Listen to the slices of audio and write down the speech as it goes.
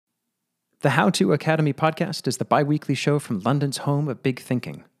The How To Academy podcast is the bi-weekly show from London's home of big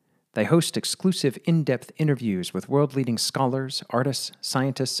thinking. They host exclusive, in-depth interviews with world-leading scholars, artists,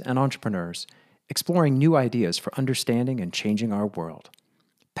 scientists, and entrepreneurs, exploring new ideas for understanding and changing our world.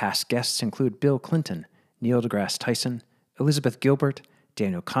 Past guests include Bill Clinton, Neil deGrasse Tyson, Elizabeth Gilbert,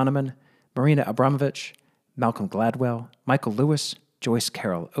 Daniel Kahneman, Marina Abramovich, Malcolm Gladwell, Michael Lewis, Joyce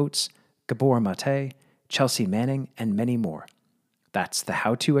Carol Oates, Gabor Mate, Chelsea Manning, and many more. That's the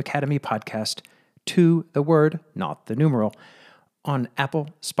How To Academy podcast, to the word, not the numeral, on Apple,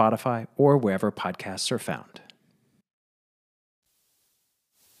 Spotify, or wherever podcasts are found.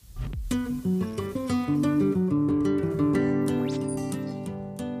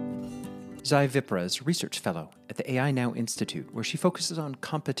 Zai Vipra is a research fellow at the AI Now Institute, where she focuses on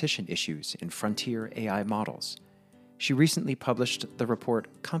competition issues in frontier AI models. She recently published the report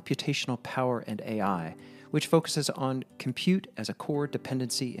Computational Power and AI, which focuses on compute as a core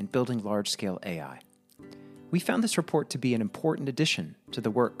dependency in building large-scale AI. We found this report to be an important addition to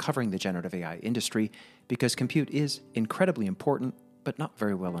the work covering the generative AI industry because compute is incredibly important, but not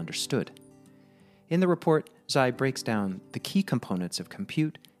very well understood. In the report, Zai breaks down the key components of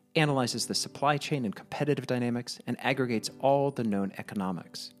compute, analyzes the supply chain and competitive dynamics, and aggregates all the known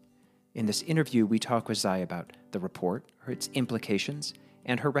economics. In this interview, we talk with Zai about the report, its implications,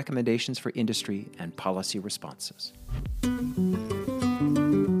 and her recommendations for industry and policy responses.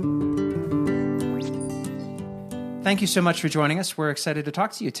 Thank you so much for joining us. We're excited to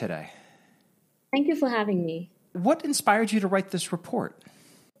talk to you today. Thank you for having me. What inspired you to write this report?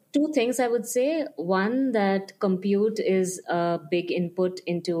 Two things I would say. One, that compute is a big input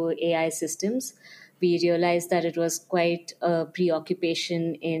into AI systems. We realized that it was quite a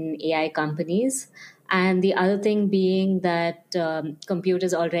preoccupation in AI companies. And the other thing being that compute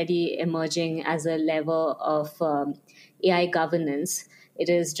is already emerging as a level of AI governance. It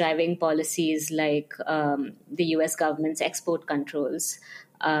is driving policies like the US government's export controls.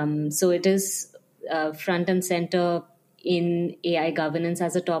 So it is front and center in AI governance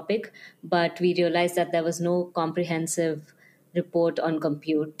as a topic, but we realized that there was no comprehensive report on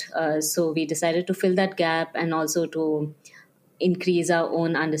compute. So we decided to fill that gap and also to increase our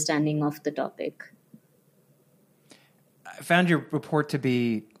own understanding of the topic. I found your report to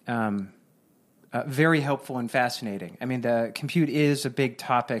be very helpful and fascinating. I mean, the compute is a big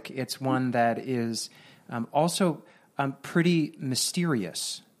topic. It's one that is also pretty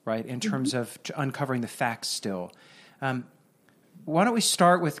mysterious, right, in terms of uncovering the facts still. Why don't we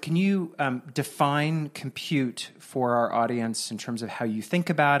start with, can you define compute for our audience in terms of how you think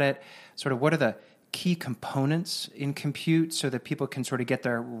about it? Sort of what are the key components in compute so that people can sort of get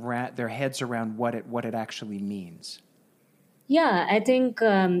their heads around what it actually means? Yeah, I think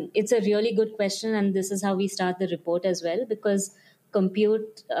it's a really good question, and this is how we start the report as well, because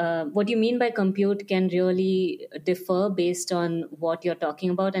compute, what you mean by compute can really differ based on what you're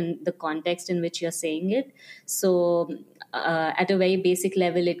talking about and the context in which you're saying it. So at a very basic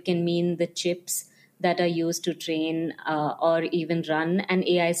level, it can mean the chips that are used to train or even run an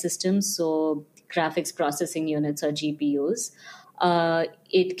AI system, so graphics processing units or GPUs.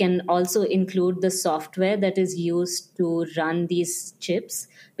 It can also include the software that is used to run these chips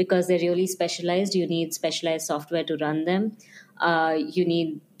because they're really specialized. You need specialized software to run them. You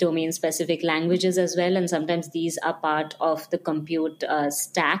need domain-specific languages as well, and sometimes these are part of the compute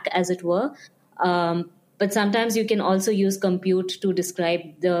stack, as it were. But sometimes you can also use compute to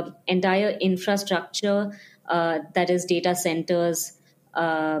describe the entire infrastructure that is data centers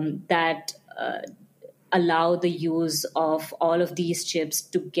that allow the use of all of these chips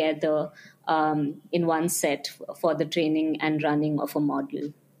together in one set for the training and running of a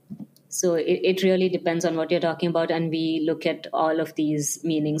model. So it really depends on what you're talking about, and we look at all of these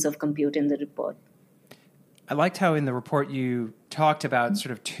meanings of compute in the report. I liked how in the report you talked about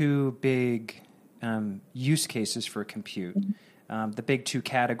sort of two big use cases for compute, the big two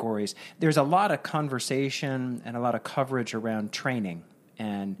categories. There's a lot of conversation and a lot of coverage around training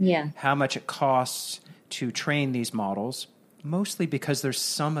and how much it costs to train these models, mostly because there's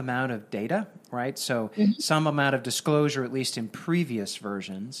some amount of data, right? So some amount of disclosure, at least in previous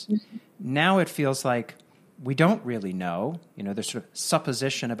versions. Now it feels like we don't really know. You know, there's sort of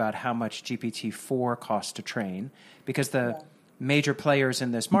supposition about how much GPT-4 costs to train because the major players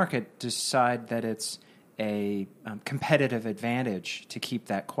in this market decide that it's a competitive advantage to keep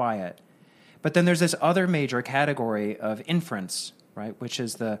that quiet. But then there's this other major category of inference, right, which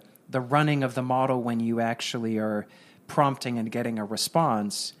is the running of the model when you actually are prompting and getting a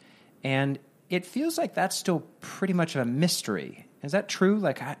response. And it feels like that's still pretty much of a mystery. Is that true?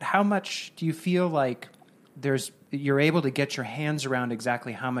 Like, how much do you feel like there's you're able to get your hands around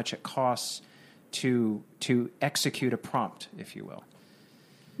exactly how much it costs to execute a prompt, if you will.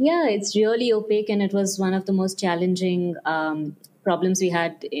 Yeah, it's really opaque, and it was one of the most challenging problems we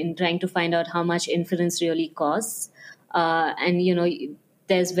had in trying to find out how much inference really costs. And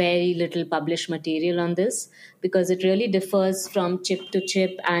there's very little published material on this because it really differs from chip to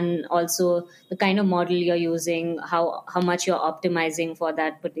chip, and also the kind of model you're using, how much you're optimizing for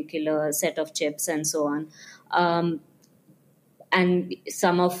that particular set of chips, and so on. And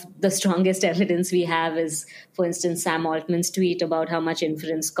some of the strongest evidence we have is, for instance, Sam Altman's tweet about how much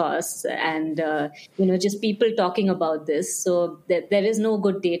inference costs, and just people talking about this. So there is no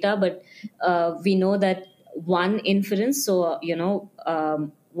good data, but we know that one inference, so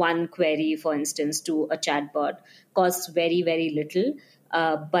one query, for instance, to a chatbot costs very, very little,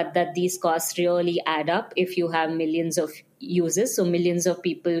 but that these costs really add up if you have millions of users. So millions of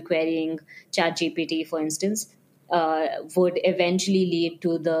people querying ChatGPT, for instance, would eventually lead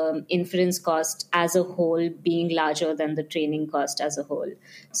to the inference cost as a whole being larger than the training cost as a whole.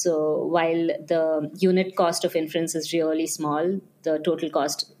 So while the unit cost of inference is really small, the total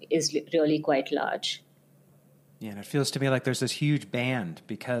cost is really quite large. Yeah, and it feels to me like there's this huge band,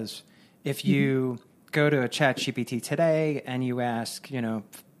 because if you go to a ChatGPT today and you ask,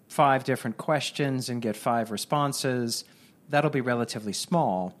 5 different questions and get 5 responses, that'll be relatively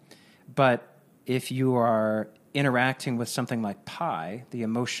small. But if you are interacting with something like Pi, the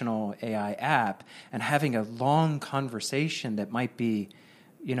emotional AI app, and having a long conversation that might be,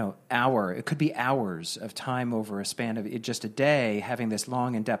 it could be hours of time over a span of just a day, having this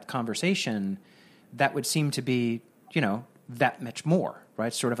long in-depth conversation, that would seem to be, that much more,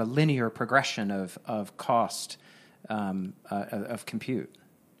 right? Sort of a linear progression of cost of compute.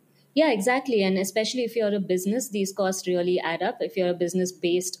 Yeah, exactly. And especially if you're a business, these costs really add up. If you're a business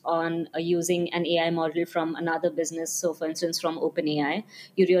based on using an AI model from another business, so for instance, from OpenAI,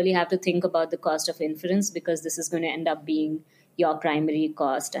 you really have to think about the cost of inference, because this is going to end up being your primary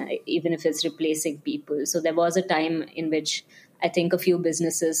cost, even if it's replacing people. So there was a time in which I think a few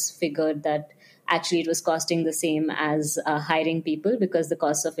businesses figured that actually it was costing the same as hiring people, because the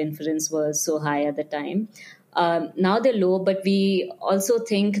cost of inference was so high at the time. Now they're low, but we also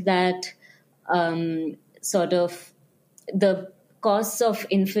think that sort of the costs of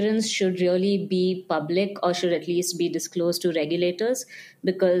inference should really be public, or should at least be disclosed to regulators,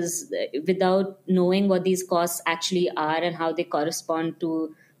 because without knowing what these costs actually are and how they correspond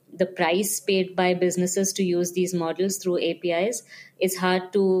to the price paid by businesses to use these models through APIs, it's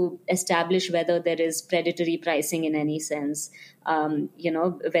hard to establish whether there is predatory pricing in any sense.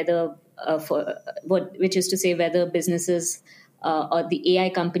 Whether which is to say whether businesses or the AI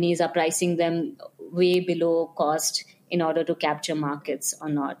companies are pricing them way below cost in order to capture markets or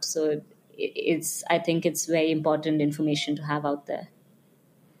not. So I think it's very important information to have out there.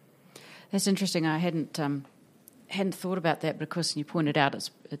 That's interesting. I hadn't thought about that, but of course, you pointed out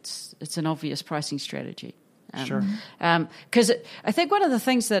it's an obvious pricing strategy. Sure. Because I think one of the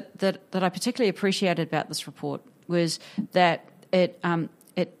things that I particularly appreciated about this report was that it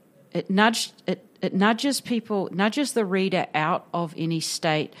nudges the reader out of any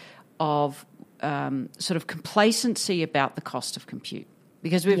state of sort of complacency about the cost of compute,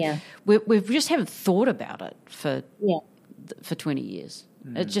 because we just haven't thought about it for 20 years.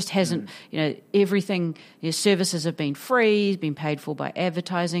 It just hasn't. Everything. Services have been free, been paid for by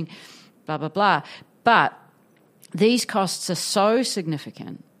advertising, blah blah blah. But these costs are so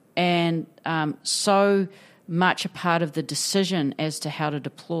significant and so much a part of the decision as to how to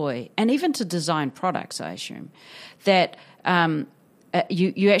deploy and even to design products, I assume, that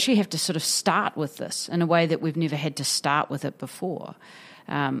you actually have to sort of start with this in a way that we've never had to start with it before.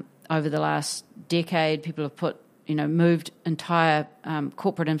 Over the last decade, people have moved entire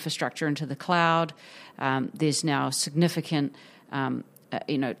corporate infrastructure into the cloud. There's now significant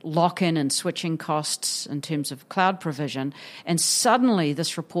lock-in and switching costs in terms of cloud provision. And suddenly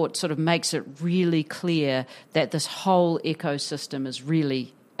this report sort of makes it really clear that this whole ecosystem is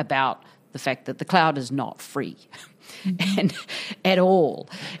really about the fact that the cloud is not free and at all.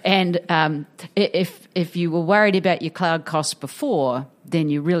 And if you were worried about your cloud costs before, then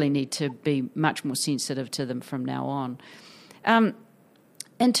you really need to be much more sensitive to them from now on.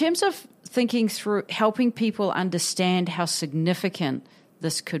 In terms of thinking through helping people understand how significant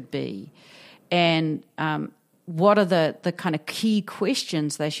this could be, and what are the kind of key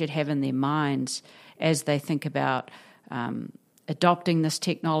questions they should have in their minds as they think about adopting this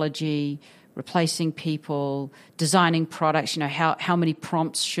technology, replacing people, designing products. How many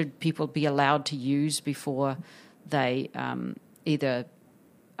prompts should people be allowed to use before they either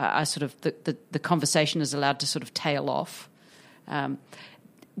are sort of the conversation is allowed to sort of tail off.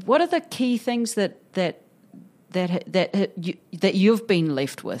 What are the key things that you've been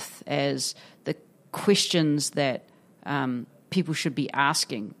left with as the questions that people should be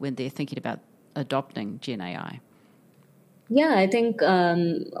asking when they're thinking about adopting Gen AI? Yeah, I think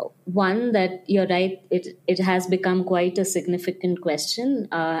one, that you're right, it has become quite a significant question,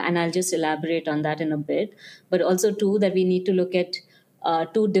 and I'll just elaborate on that in a bit. But also, two, that we need to look at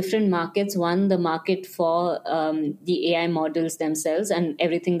two different markets. One, the market for the AI models themselves and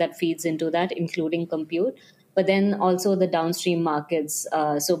everything that feeds into that, including compute. But then also the downstream markets,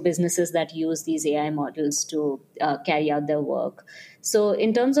 so businesses that use these AI models to carry out their work. So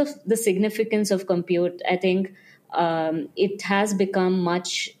in terms of the significance of compute, I think it has become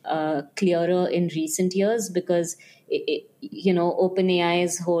much clearer in recent years because,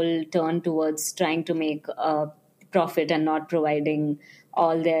 OpenAI's whole turn towards trying to make profit and not providing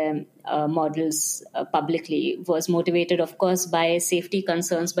all their models publicly was motivated, of course, by safety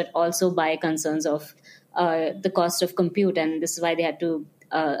concerns, but also by concerns of the cost of compute. And this is why they had to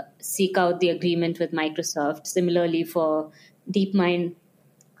seek out the agreement with Microsoft. Similarly, for DeepMind,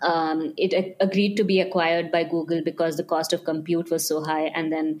 it agreed to be acquired by Google because the cost of compute was so high.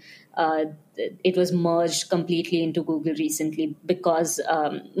 And then it was merged completely into Google recently because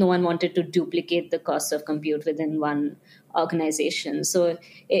no one wanted to duplicate the cost of compute within one organization. So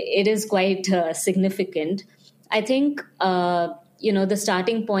it is quite significant. I think, the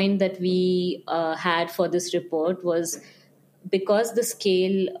starting point that we had for this report was because the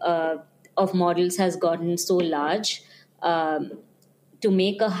scale of models has gotten so large. To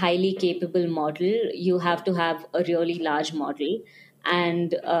make a highly capable model, you have to have a really large model.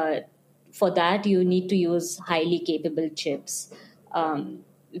 And for that, you need to use highly capable chips.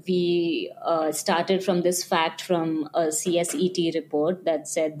 We started from this fact from a CSET report that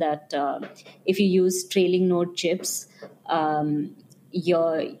said that if you use trailing node chips,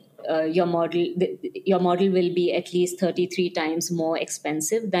 your model will be at least 33 times more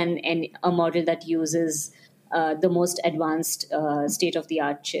expensive than a model that uses the most advanced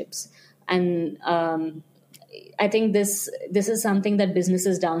state-of-the-art chips. And I think this is something that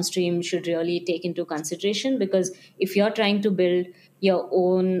businesses downstream should really take into consideration, because if you're trying to build your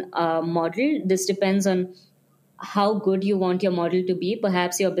own model, this depends on how good you want your model to be.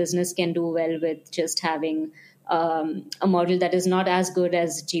 Perhaps your business can do well with just having a model that is not as good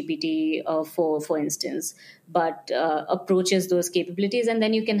as GPT-4, for instance, but approaches those capabilities. And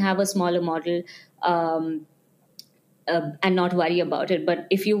then you can have a smaller model and not worry about it. But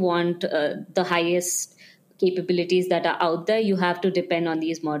if you want the highest capabilities that are out there, you have to depend on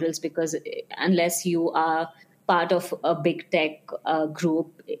these models, because unless you are part of a big tech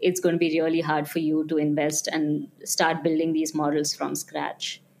group, it's going to be really hard for you to invest and start building these models from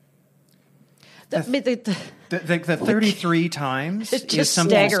scratch. The 33 times is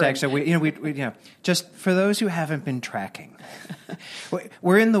something staggering. So we just for those who haven't been tracking,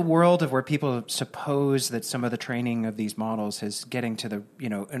 we're in the world of where people suppose that some of the training of these models is getting to the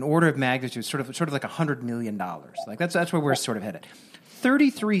an order of magnitude, sort of like $100 million. Like that's where we're sort of headed.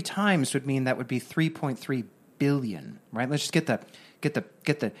 33 times would mean that would be 3.3 billion, right? Let's just get the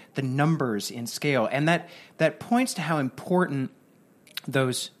numbers in scale, and that points to how important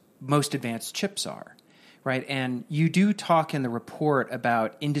those most advanced chips are, right? And you do talk in the report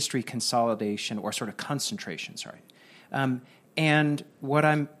about industry consolidation or sort of concentration, and what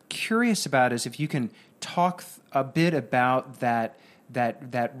I'm curious about is if you can talk a bit about that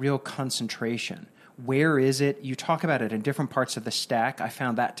real concentration. Where is it? You talk about it in different parts of the stack. I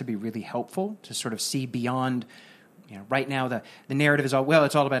found that to be really helpful to sort of see beyond. Right now the narrative is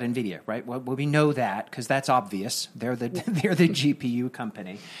it's all about NVIDIA, right? Well, we know that because that's obvious. They're the GPU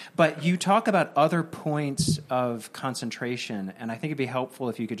company. But you talk about other points of concentration, and I think it'd be helpful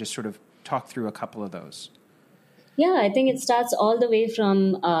if you could just sort of talk through a couple of those. Yeah, I think it starts all the way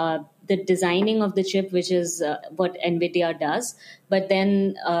from the designing of the chip, which is what NVIDIA does, but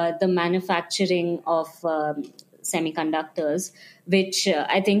then the manufacturing of semiconductors, which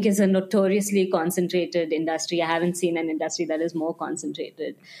I think is a notoriously concentrated industry. I haven't seen an industry that is more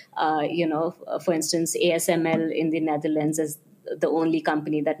concentrated. For instance, ASML in the Netherlands is the only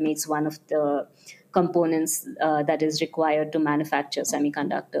company that makes one of the components that is required to manufacture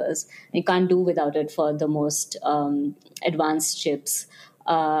semiconductors. You can't do without it for the most advanced chips.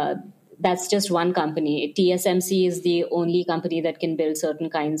 That's just one company. TSMC is the only company that can build certain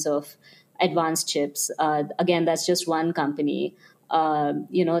kinds of advanced chips. Again, that's just one company.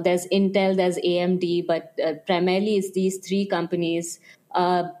 There's Intel, there's AMD, but primarily it's these three companies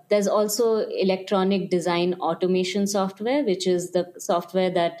There's also electronic design automation software, which is the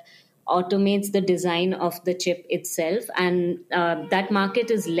software that automates the design of the chip itself. And that market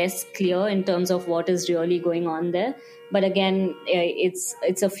is less clear in terms of what is really going on there. But again,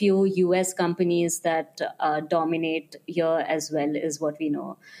 it's a few US companies that dominate here as well, is what we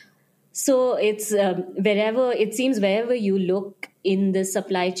know. So it's wherever you look in the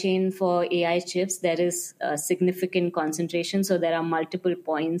supply chain for AI chips, there is a significant concentration. So there are multiple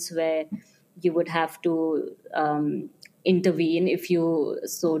points where you would have to intervene if you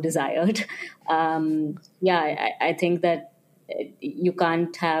so desired. I think that you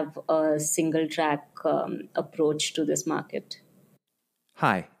can't have a single track approach to this market.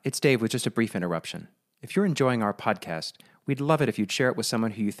 Hi, it's Dave with just a brief interruption. If you're enjoying our podcast, we'd love it if you'd share it with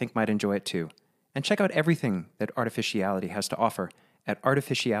someone who you think might enjoy it too. And check out everything that Artificiality has to offer at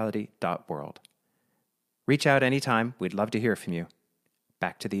artificiality.world. Reach out anytime. We'd love to hear from you.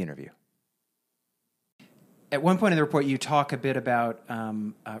 Back to the interview. At one point in the report, you talk a bit about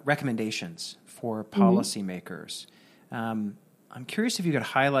recommendations for policymakers. I'm curious if you could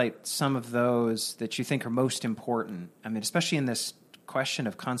highlight some of those that you think are most important. I mean, especially in this question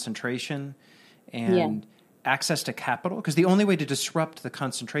of concentration and access to capital, because the only way to disrupt the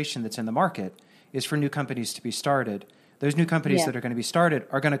concentration that's in the market is for new companies to be started. Those new companies that are going to be started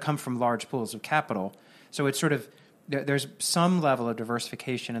are going to come from large pools of capital. So it's sort of, there's some level of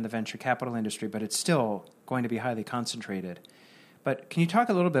diversification in the venture capital industry, but it's still going to be highly concentrated. But can you talk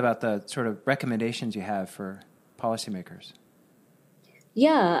a little bit about the sort of recommendations you have for policymakers?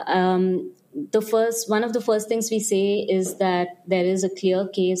 Yeah, one of the first things we say is that there is a clear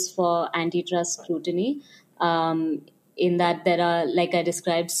case for antitrust scrutiny. In that there are, like I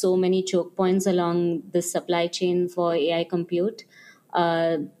described, so many choke points along the supply chain for AI compute.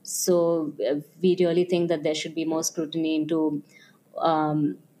 So we really think that there should be more scrutiny into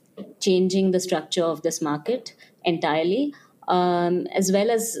changing the structure of this market entirely, as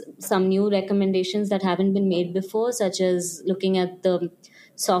well as some new recommendations that haven't been made before, such as looking at the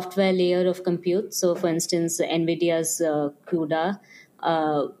software layer of compute. So, for instance, NVIDIA's CUDA,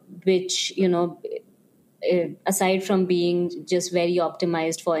 which, aside from being just very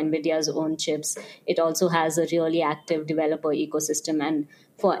optimized for NVIDIA's own chips, it also has a really active developer ecosystem. And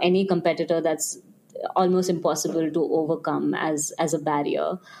for any competitor, that's almost impossible to overcome as a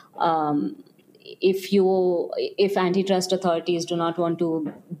barrier. If antitrust authorities do not want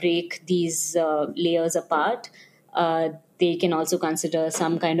to break these layers apart, they can also consider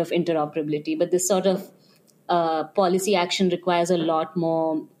some kind of interoperability. But this sort of policy action requires a lot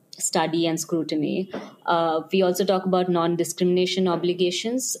more study and scrutiny. We also talk about non-discrimination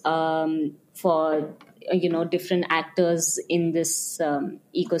obligations for different actors in this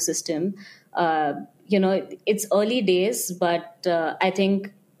ecosystem. It's early days, but I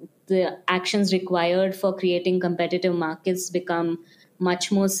think the actions required for creating competitive markets become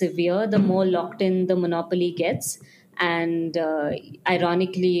much more severe the more locked in the monopoly gets. And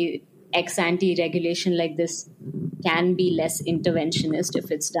ironically, ex-ante regulation like this can be less interventionist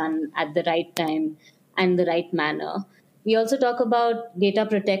if it's done at the right time and the right manner. We also talk about data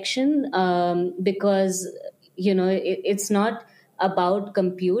protection because it's not about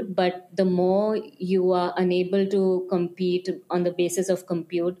compute, but the more you are unable to compete on the basis of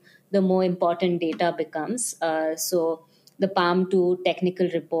compute, the more important data becomes. So the Palm 2 technical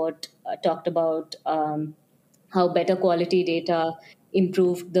report talked about how better quality data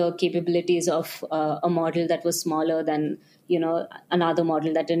improved the capabilities of a model that was smaller than another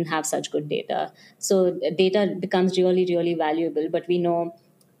model that didn't have such good data. So data becomes really, really valuable, but we know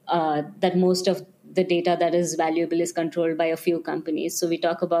that most of the data that is valuable is controlled by a few companies. So we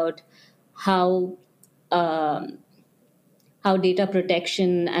talk about how data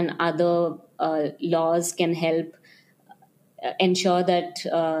protection and other laws can help ensure that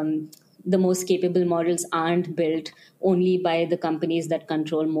the most capable models aren't built only by the companies that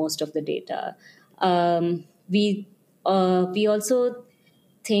control most of the data. We also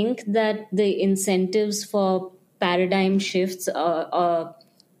think that the incentives for paradigm shifts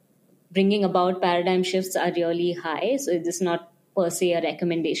bringing about paradigm shifts are really high. So this is not per se a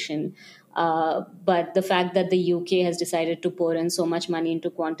recommendation. But the fact that the UK has decided to pour in so much money into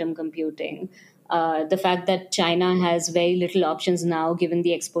quantum computing, the fact that China has very little options now, given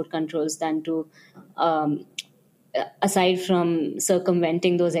the export controls, than to, aside from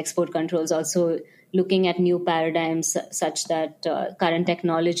circumventing those export controls, also looking at new paradigms such that current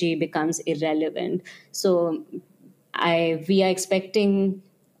technology becomes irrelevant. So we are expecting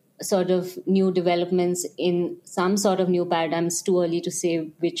sort of new developments in some sort of new paradigms. Too early to say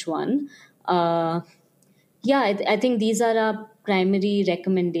which one. I think these are our primary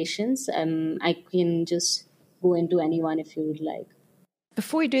recommendations. I can just go into any one if you would like.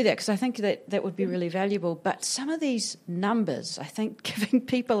 Before we do that, because I think that would be really valuable, but some of these numbers, I think giving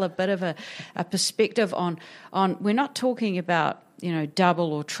people a bit of a perspective on we're not talking about,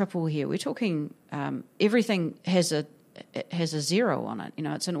 double or triple here. We're talking everything has a zero on it.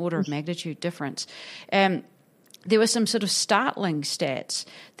 It's an order of magnitude difference. There were some sort of startling stats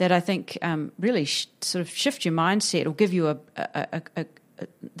that I think really sort of shift your mindset or give you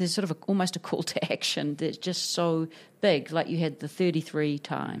there's sort of almost a call to action that's just so big, like you had the 33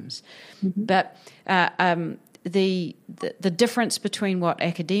 times. Mm-hmm. But the difference between what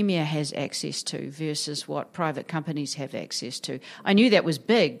academia has access to versus what private companies have access to, I knew that was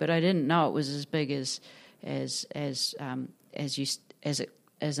big, but I didn't know it was as big as in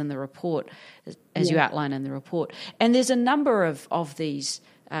the report, as you outline in the report. And there's a number of these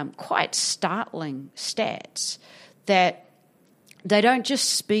quite startling stats that they don't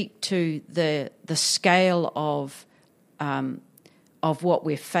just speak to the scale of what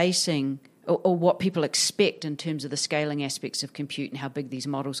we're facing or what people expect in terms of the scaling aspects of compute and how big these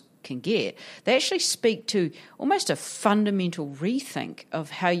models can get. They actually speak to almost a fundamental rethink of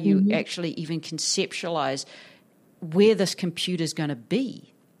how you actually even conceptualize where this compute is going to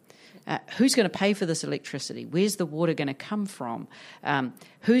be. Who's going to pay for this electricity? Where's the water going to come from?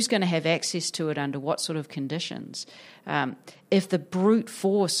 Who's going to have access to it under what sort of conditions? If the brute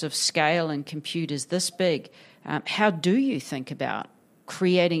force of scale and compute is this big, how do you think about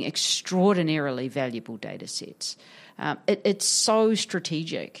creating extraordinarily valuable data sets? It's so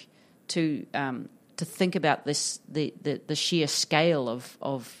strategic to think about this the sheer scale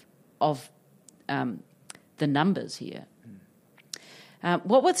of the numbers here.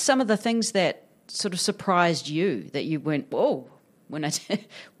 What were some of the things that sort of surprised you that you went, whoa,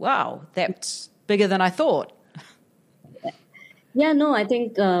 wow, that's bigger than I thought? Yeah, no, I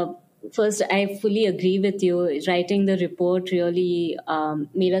think first I fully agree with you. Writing the report really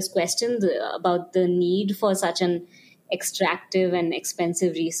made us question about the need for such an extractive and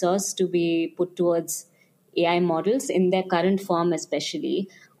expensive resource to be put towards AI models in their current form, especially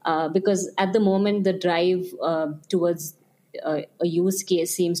because at the moment the drive towards a use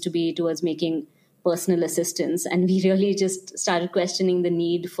case seems to be towards making personal assistance, and we really just started questioning the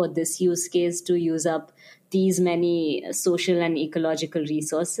need for this use case to use up these many social and ecological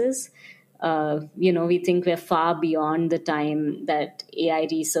resources. We think we're far beyond the time that AI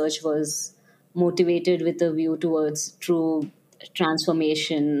research was motivated with a view towards true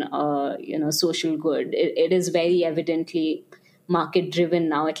transformation, social good. It is very evidently market driven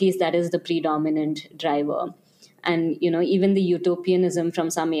now. At least that is the predominant driver. And, even the utopianism from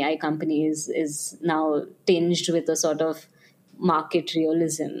some AI companies is now tinged with a sort of market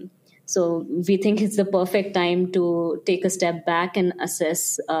realism. So we think it's the perfect time to take a step back and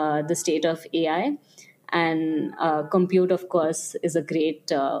assess the state of AI. And compute, of course, is a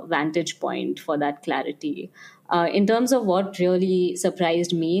great vantage point for that clarity. In terms of what really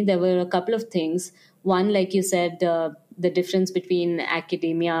surprised me, there were a couple of things. One, like you said, the difference between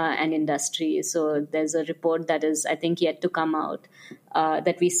academia and industry. So there's a report that is, I think, yet to come out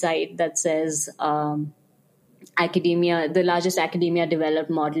that we cite that says the largest academia developed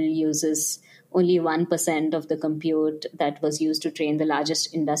model uses only 1% of the compute that was used to train the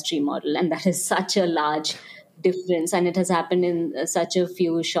largest industry model. And that is such a large difference. And it has happened in such a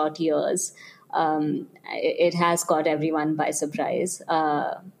few short years. It has caught everyone by surprise.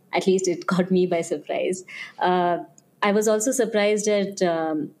 At least it caught me by surprise. I was also surprised at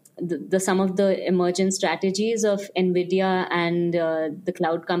some of the emergent strategies of NVIDIA and the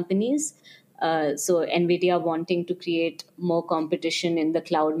cloud companies. So NVIDIA wanting to create more competition in the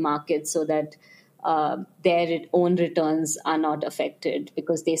cloud market so that their own returns are not affected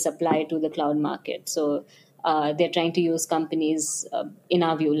because they supply to the cloud market. So they're trying to use companies, in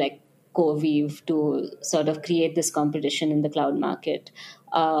our view, like CoreWeave to sort of create this competition in the cloud market.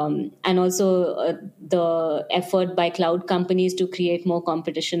 And also the effort by cloud companies to create more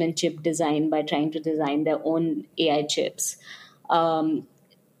competition in chip design by trying to design their own AI chips.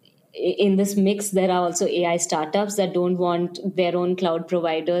 In this mix, there are also AI startups that don't want their own cloud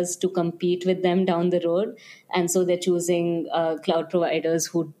providers to compete with them down the road. And so they're choosing cloud providers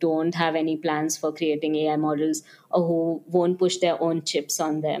who don't have any plans for creating AI models or who won't push their own chips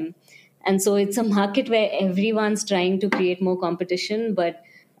on them. And so it's a market where everyone's trying to create more competition, but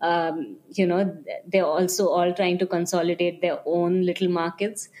they're also all trying to consolidate their own little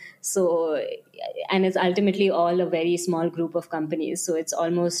markets. So, and it's ultimately all a very small group of companies. So it's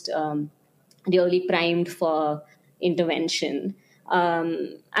almost really primed for intervention.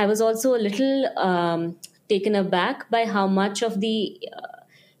 I was also a little taken aback by how much of the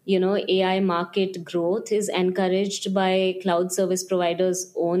AI market growth is encouraged by cloud service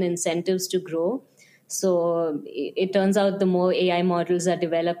providers' own incentives to grow. So it turns out the more AI models are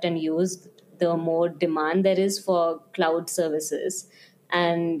developed and used, the more demand there is for cloud services.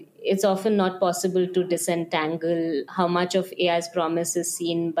 And it's often not possible to disentangle how much of AI's promise is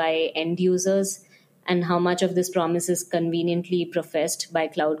seen by end users and how much of this promise is conveniently professed by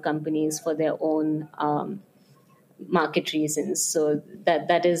cloud companies for their own market reasons. So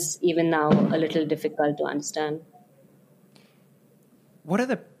that is even now a little difficult to understand. What are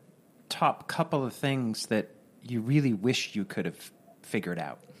the top couple of things that you really wish you could have figured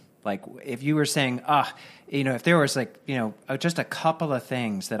out? Like if you were saying, if there was just a couple of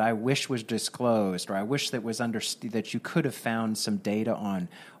things that I wish was disclosed, or I wish that was that you could have found some data on,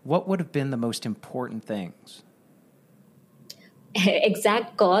 what would have been the most important things?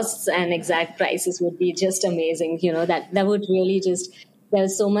 Exact costs and exact prices would be just amazing. That would really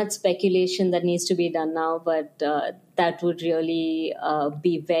there's so much speculation that needs to be done now, but that would really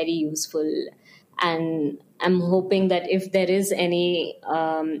be very useful. And I'm hoping that if there is any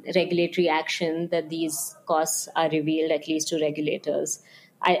regulatory action, that these costs are revealed at least to regulators.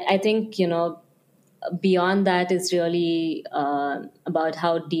 I think, beyond that is really about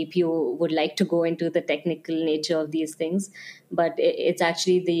how deep you would like to go into the technical nature of these things. But it's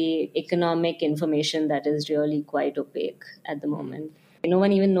actually the economic information that is really quite opaque at the moment. No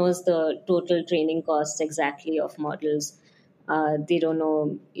one even knows the total training costs exactly of models. They don't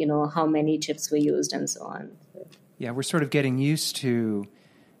know, how many chips were used and so on. Yeah, we're sort of getting used to,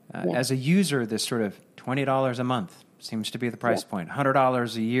 as a user, this sort of $20 a month seems to be the price point.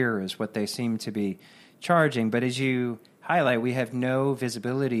 $100 a year is what they seem to be charging. But as you highlight, we have no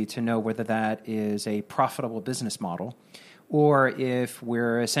visibility to know whether that is a profitable business model or if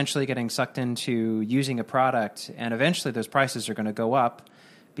we're essentially getting sucked into using a product and eventually those prices are going to go up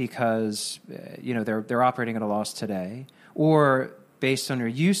because they're operating at a loss today, or based on your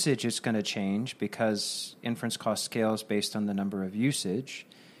usage it's going to change because inference cost scales based on the number of usage,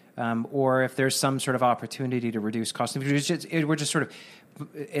 or if there's some sort of opportunity to reduce costs. We're just sort of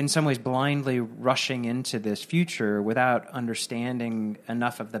in some ways blindly rushing into this future without understanding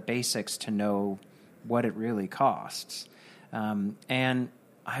enough of the basics to know what it really costs. And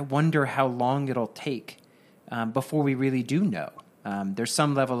I wonder how long it'll take before we really do know. There's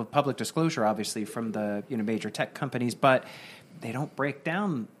some level of public disclosure, obviously, from the major tech companies, but they don't break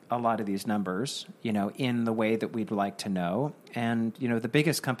down a lot of these numbers, in the way that we'd like to know. And the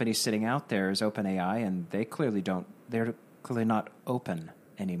biggest company sitting out there is OpenAI, and they clearly don't. They're clearly not open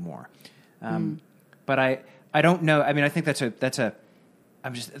anymore. But I don't know. I mean, I think that's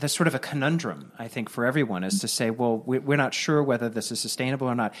sort of a conundrum, I think, for everyone, is to say, well, we're not sure whether this is sustainable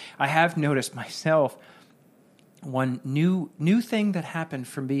or not. I have noticed myself one new thing that happened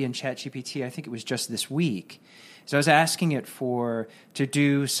for me in ChatGPT, I think it was just this week. So I was asking it to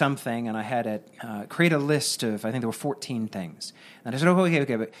do something, and I had it create a list of, I think there were 14 things. And I said,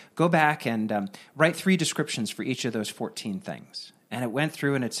 okay, but go back and write 3 descriptions for each of those 14 things. And it went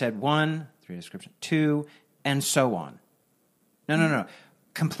through and it said 1, 3 descriptions, 2, and so on. No.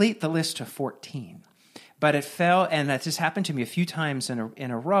 Complete the list of 14. But it fell, and that just happened to me a few times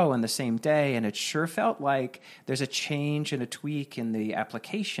in a row in the same day, and it sure felt like there's a change and a tweak in the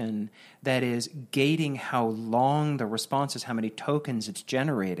application that is gating how long the response is, how many tokens it's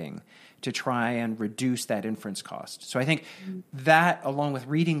generating to try and reduce that inference cost. So I think that, along with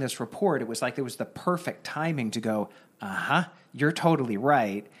reading this report, it was like it was the perfect timing to go, you're totally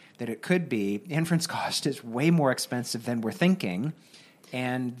right, that it could be inference cost is way more expensive than we're thinking.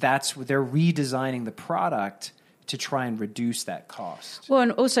 And they're redesigning the product to try and reduce that cost. Well,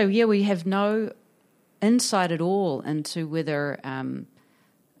 and also, we have no insight at all into whether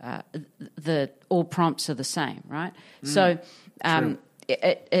all prompts are the same, right? So,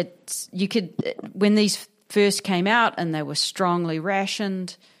 you could, when these first came out and they were strongly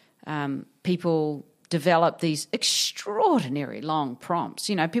rationed, people developed these extraordinary long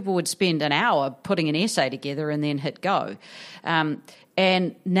prompts. People would spend an hour putting an essay together and then hit go.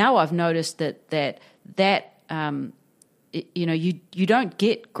 And now I've noticed that you don't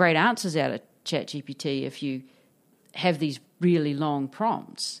get great answers out of ChatGPT if you have these really long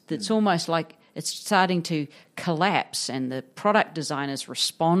prompts. It's almost like it's starting to collapse, and the product designer's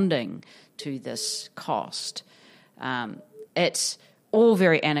responding to this cost. It's all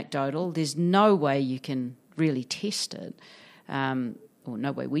very anecdotal. There's no way you can really test it, or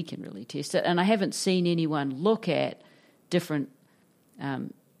no way we can really test it. And I haven't seen anyone look at different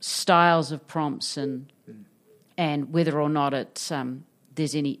styles of prompts and whether or not it's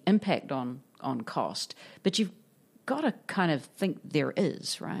there's any impact on on cost. But you've got to kind of think there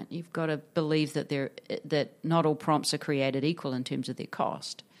is, right? You've got to believe that not all prompts are created equal in terms of their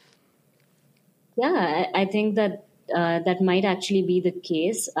cost. Yeah, I think that that might actually be the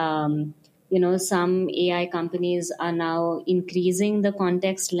case. Some AI companies are now increasing the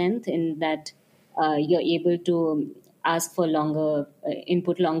context length in that you're able to ask for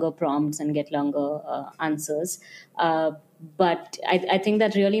input longer prompts and get longer answers. But I think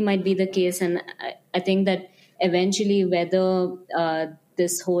that really might be the case. And I think that eventually whether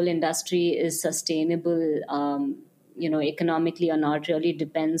this whole industry is sustainable, economically or not really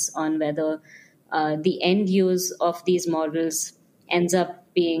depends on whether the end use of these models ends up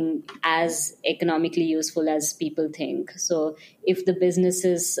being as economically useful as people think. So if the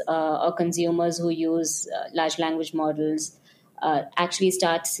businesses or consumers who use large language models actually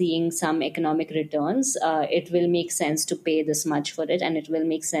start seeing some economic returns, it will make sense to pay this much for it, and it will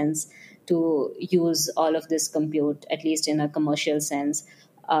make sense to use all of this compute, at least in a commercial sense,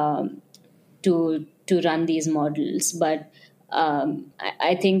 to run these models. But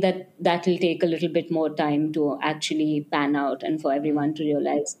I think that will take a little bit more time to actually pan out and for everyone to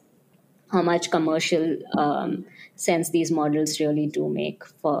realize how much commercial sense these models really do make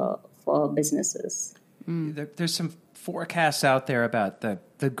for businesses. There's some forecasts out there about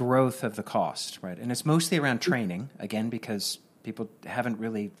the growth of the cost, right? And it's mostly around training, again, because people haven't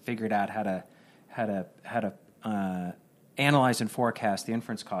really figured out how to analyze and forecast the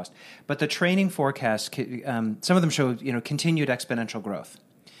inference cost. But the training forecasts, some of them show continued exponential growth,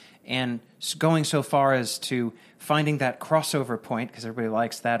 and going so far as to finding that crossover point, because everybody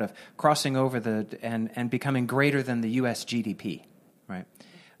likes that, of crossing over and becoming greater than the U.S. GDP, right?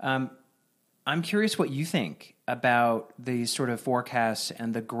 I'm curious what you think about these sort of forecasts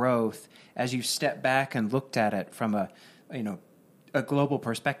and the growth as you step back and looked at it from a global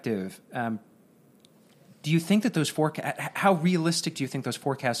perspective. Do you think that how realistic do you think those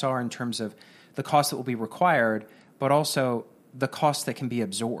forecasts are in terms of the cost that will be required, but also the cost that can be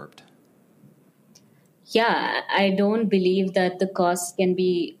absorbed? Yeah, I don't believe that the costs can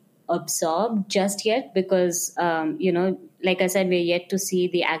be absorbed just yet because, like I said, we're yet to see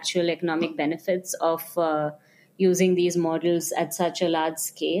the actual economic benefits of using these models at such a large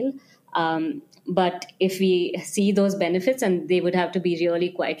scale. But if we see those benefits, and they would have to be really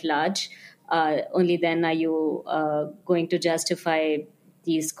quite large, only then are you going to justify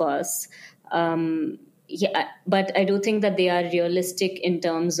these costs. But I do think that they are realistic in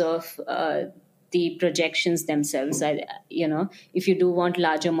terms of the projections themselves. If you do want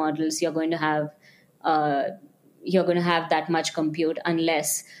larger models, you're going to have that much compute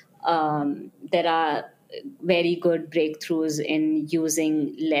unless there are very good breakthroughs in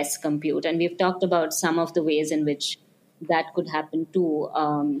using less compute. And we've talked about some of the ways in which that could happen too.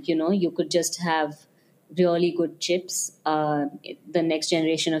 You could just have really good chips. The next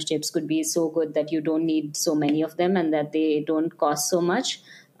generation of chips could be so good that you don't need so many of them and that they don't cost so much.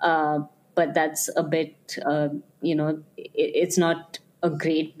 But that's a bit, it's not a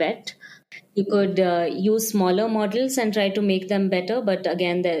great bet. You could use smaller models and try to make them better. But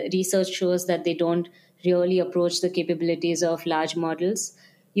again, the research shows that they don't really approach the capabilities of large models.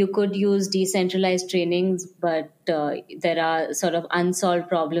 You could use decentralized trainings, but there are sort of unsolved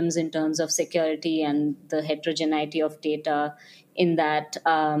problems in terms of security and the heterogeneity of data in that.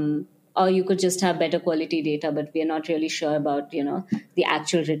 Or you could just have better quality data, but we're not really sure about, the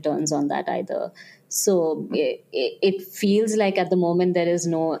actual returns on that either. So it feels like at the moment there is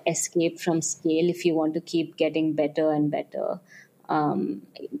no escape from scale if you want to keep getting better and better, along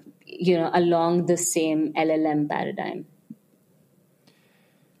the same LLM paradigm.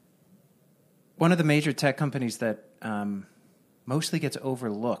 One of the major tech companies that mostly gets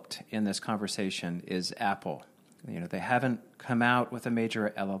overlooked in this conversation is Apple. They haven't come out with a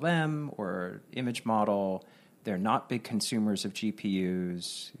major LLM or image model. They're not big consumers of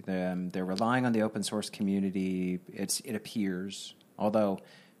GPUs. They're relying on the open source community. It appears, although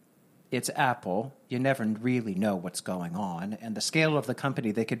it's Apple, you never really know what's going on. And the scale of the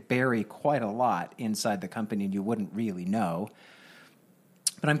company, they could bury quite a lot inside the company and you wouldn't really know.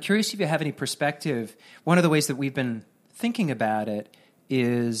 But I'm curious if you have any perspective. One of the ways that we've been thinking about it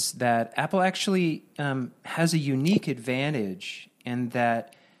is that Apple actually has a unique advantage in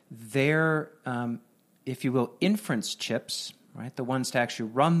that their, if you will, inference chips, right, the ones to actually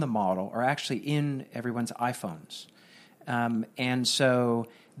run the model, are actually in everyone's iPhones. And so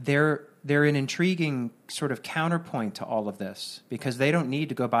they're an intriguing sort of counterpoint to all of this because they don't need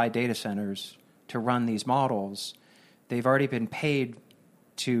to go buy data centers to run these models. They've already been paid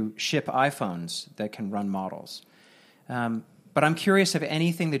to ship iPhones that can run models. But I'm curious if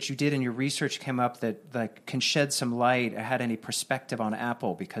anything that you did in your research came up that can shed some light or had any perspective on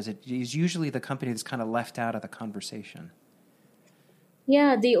Apple, because it is usually the company that's kind of left out of the conversation.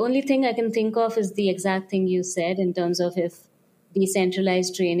 Yeah, the only thing I can think of is the exact thing you said in terms of if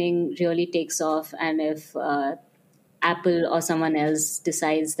decentralized training really takes off and if Apple or someone else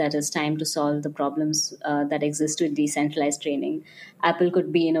decides that it's time to solve the problems that exist with decentralized training, Apple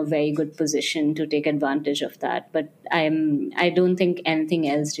could be in a very good position to take advantage of that. But I don't think anything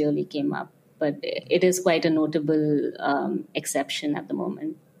else really came up. But it is quite a notable exception at the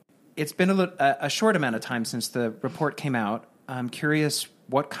moment. It's been a short amount of time since the report came out. I'm curious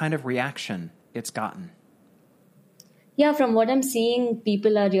what kind of reaction it's gotten. Yeah, from what I'm seeing,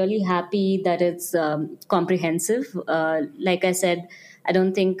 people are really happy that it's comprehensive. Like I said, I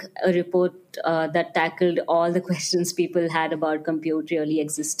don't think a report that tackled all the questions people had about compute really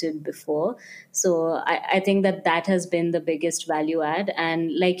existed before. So I think that has been the biggest value add.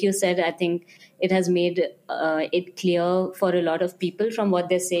 And like you said, I think it has made it clear for a lot of people from what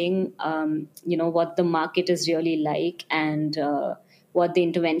they're saying, what the market is really like and what the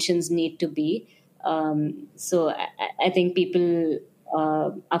interventions need to be. So I think people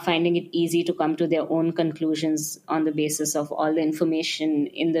are finding it easy to come to their own conclusions on the basis of all the information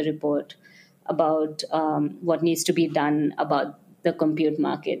in the report about what needs to be done about the compute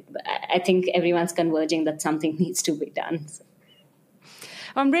market. I think everyone's converging that something needs to be done. So.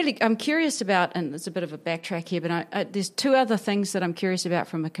 I'm curious about, and there's a bit of a backtrack here, but there's two other things that I'm curious about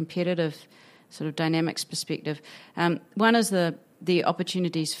from a competitive sort of dynamics perspective. One is the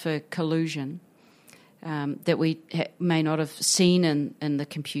opportunities for collusion. That we may not have seen in the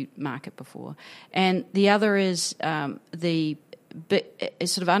compute market before. And the other is the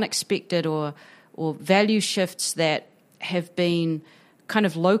sort of unexpected or value shifts that have been kind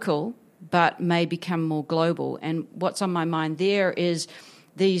of local but may become more global. And what's on my mind there is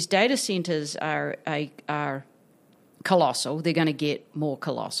these data centers are colossal. They're going to get more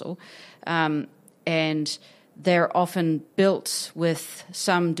colossal. And they're often built with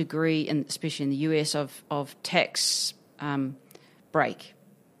some degree, especially in the US, of tax break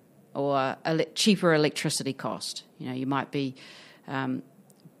or cheaper electricity cost. You might be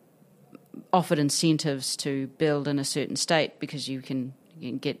offered incentives to build in a certain state because you can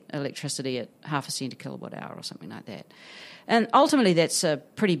get electricity at 0.5 cent a kilowatt hour or something like that. And ultimately, that's a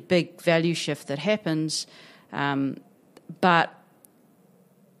pretty big value shift that happens. But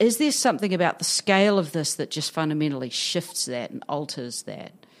is there something about the scale of this that just fundamentally shifts that and alters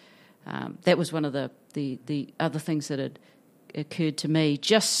that? That was one of the other things that had occurred to me,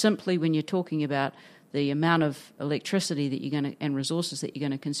 just simply when you're talking about the amount of electricity that you're going to and resources that you're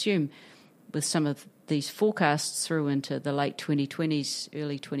going to consume with some of these forecasts through into the late 2020s,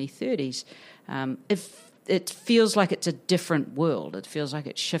 early 2030s. It feels like it's a different world. It feels like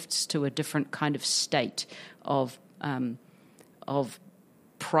it shifts to a different kind of state of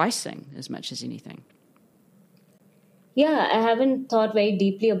pricing as much as anything. Yeah, I haven't thought very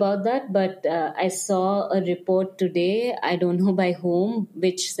deeply about that, but I saw a report today, I don't know by whom,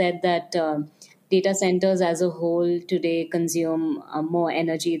 which said that data centers as a whole today consume more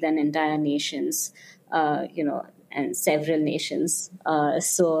energy than entire nations, and several nations.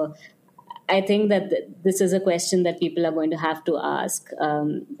 So I think that this is a question that people are going to have to ask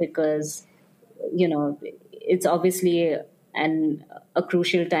because, it's obviously a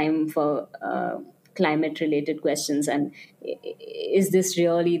crucial time for climate-related questions. And is this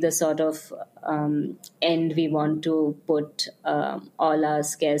really the sort of end we want to put all our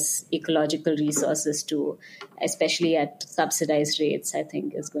scarce ecological resources to, especially at subsidized rates, I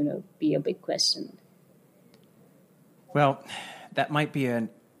think is going to be a big question. Well, that might be a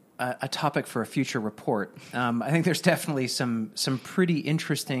topic for a future report. I think there's definitely some pretty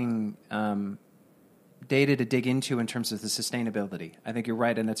interesting data to dig into in terms of the sustainability. I think you're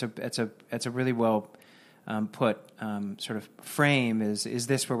right, and it's a really well put sort of frame. Is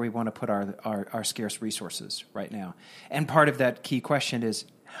this where we want to put our scarce resources right now? And part of that key question is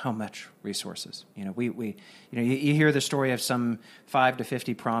how much resources. You hear the story of some 5 to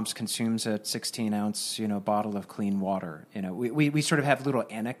 50 prompts consumes a 16-ounce bottle of clean water. We sort of have little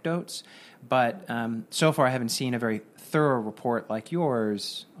anecdotes, but so far I haven't seen a very thorough report like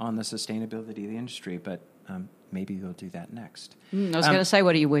yours on the sustainability of the industry. But maybe you'll do that next. I was going to say,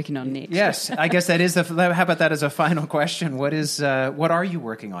 what are you working on next? Yes, I guess that is how about that as a final question? What are you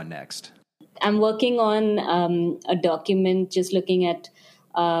working on next? I'm working on a document just looking at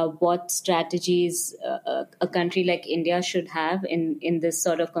what strategies a country like India should have in this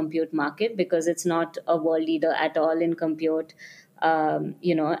sort of compute market, because it's not a world leader at all in compute.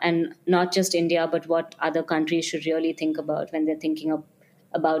 and not just India, but what other countries should really think about when they're thinking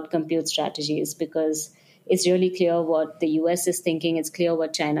about compute strategies, because it's really clear what the US is thinking, it's clear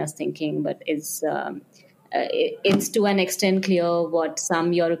what China's thinking, but it's to an extent clear what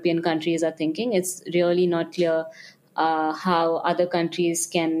some European countries are thinking. It's really not clear how other countries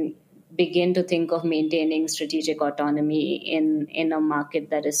can begin to think of maintaining strategic autonomy in a market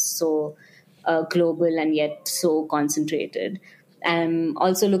that is so global and yet so concentrated. I'm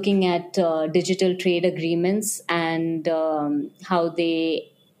also looking at digital trade agreements and how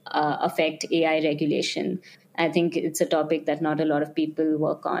they affect AI regulation. I think it's a topic that not a lot of people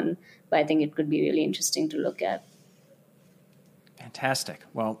work on, but I think it could be really interesting to look at. Fantastic.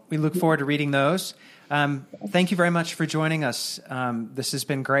 Well, we look forward to reading those. Thank you very much for joining us. This has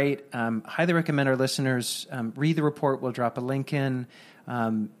been great. Highly recommend our listeners read the report. We'll drop a link in.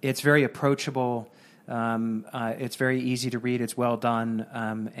 It's very approachable. It's very easy to read. It's well done.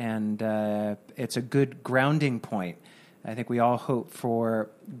 And it's a good grounding point. I think we all hope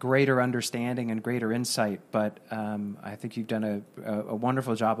for greater understanding and greater insight, but I think you've done a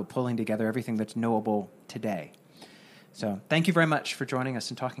wonderful job of pulling together everything that's knowable today. So thank you very much for joining us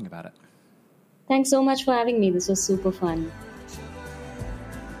and talking about it. Thanks so much for having me. This was super fun. It's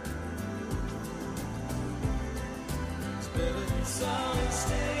better than solid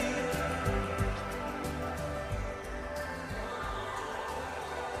state.